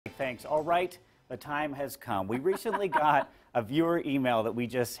thanks. All right, the time has come. We recently got a viewer email that we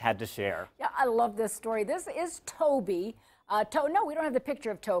just had to share. Yeah, I love this story. This is Toby. No, we don't have the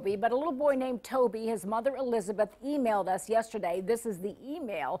picture of Toby, but a little boy named Toby, his mother Elizabeth, emailed us yesterday. This is the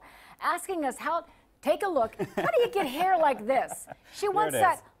email asking us how. Take a look. How do you get hair like this? She wants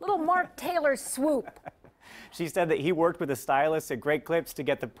that little Mark Taylor swoop. She said that he worked with a stylist at Great Clips to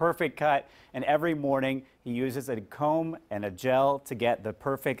get the perfect cut, and every morning he uses a comb and a gel to get the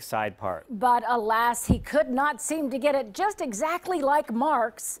perfect side part. But alas, he could not seem to get it just exactly like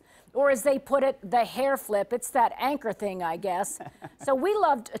Mark's, or as they put it, the hair flip. It's that anchor thing, I guess. So we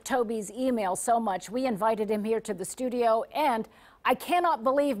loved Toby's email so much, we invited him here to the studio, and I cannot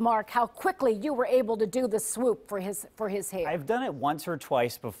believe, Mark, how quickly you were able to do the swoop for his hair. I've done it once or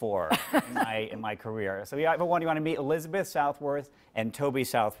twice before in my career. So yeah, everyone, you want to meet Elizabeth Southworth and Toby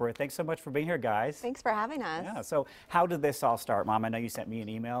Southworth. Thanks so much for being here, guys. Thanks for having us. Yeah. So how did this all start, Mom? I know you sent me an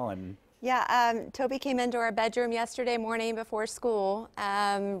email and. Yeah, Toby came into our bedroom yesterday morning before school,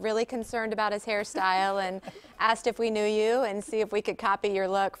 really concerned about his hairstyle and asked if we knew you and see if we could copy your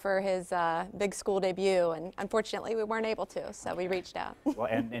look for his big school debut. And unfortunately, we weren't able to, so we reached out. Well,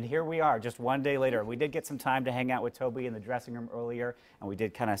 and here we are, just one day later. We did get some time to hang out with Toby in the dressing room earlier, and we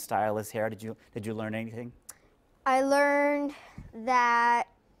did kind of style his hair. Did you learn anything? I learned that.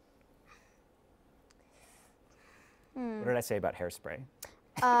 What did I say about hairspray?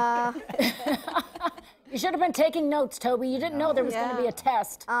 You should have been taking notes, Toby. You didn't know there was going to be a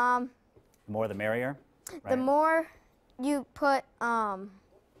test. The more the merrier? Right? The more you put,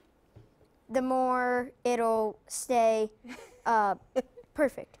 the more it'll stay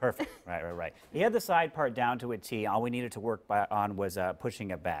perfect. Perfect. Right. He had the side part down to a T. All we needed to work on was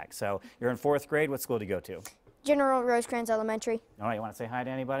pushing it back. So you're in 4th grade. What school do you go to? General Rosecrans Elementary. All right. You want to say hi to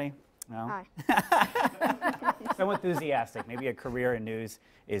anybody? No? Hi. So enthusiastic. Maybe a career in news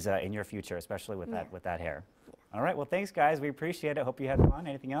is in your future, especially with that hair. Yeah. All right. Well, thanks, guys. We appreciate it. Hope you had fun.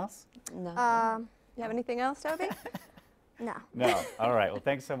 Anything else? No. You have anything else, Toby? No. No. All right. Well,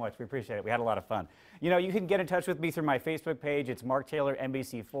 thanks so much. We appreciate it. We had a lot of fun. You know, you can get in touch with me through my Facebook page. It's Mark Taylor,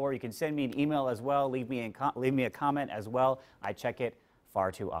 NBC4. You can send me an email as well. Leave me a comment as well. I check it far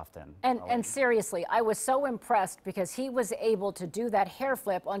too often. And seriously, I was so impressed because he was able to do that hair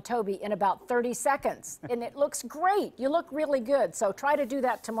flip on Toby in about 30 seconds. And it looks great. You look really good. So try to do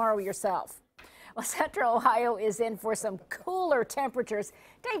that tomorrow yourself. Well, Central Ohio is in for some cooler temperatures.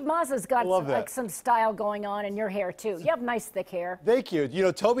 Dave Mazza's got some style going on in your hair, too. You have nice, thick hair. Thank you. You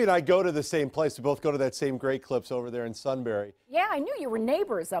know, Toby and I go to the same place. We both go to that same Great Clips over there in Sunbury. Yeah, I knew you were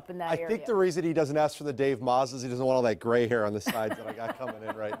neighbors up in that area. I think the reason he doesn't ask for the Dave Mazza is he doesn't want all that gray hair on the sides that I got coming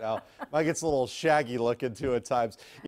in right now. Mine gets a little shaggy looking, too, at times.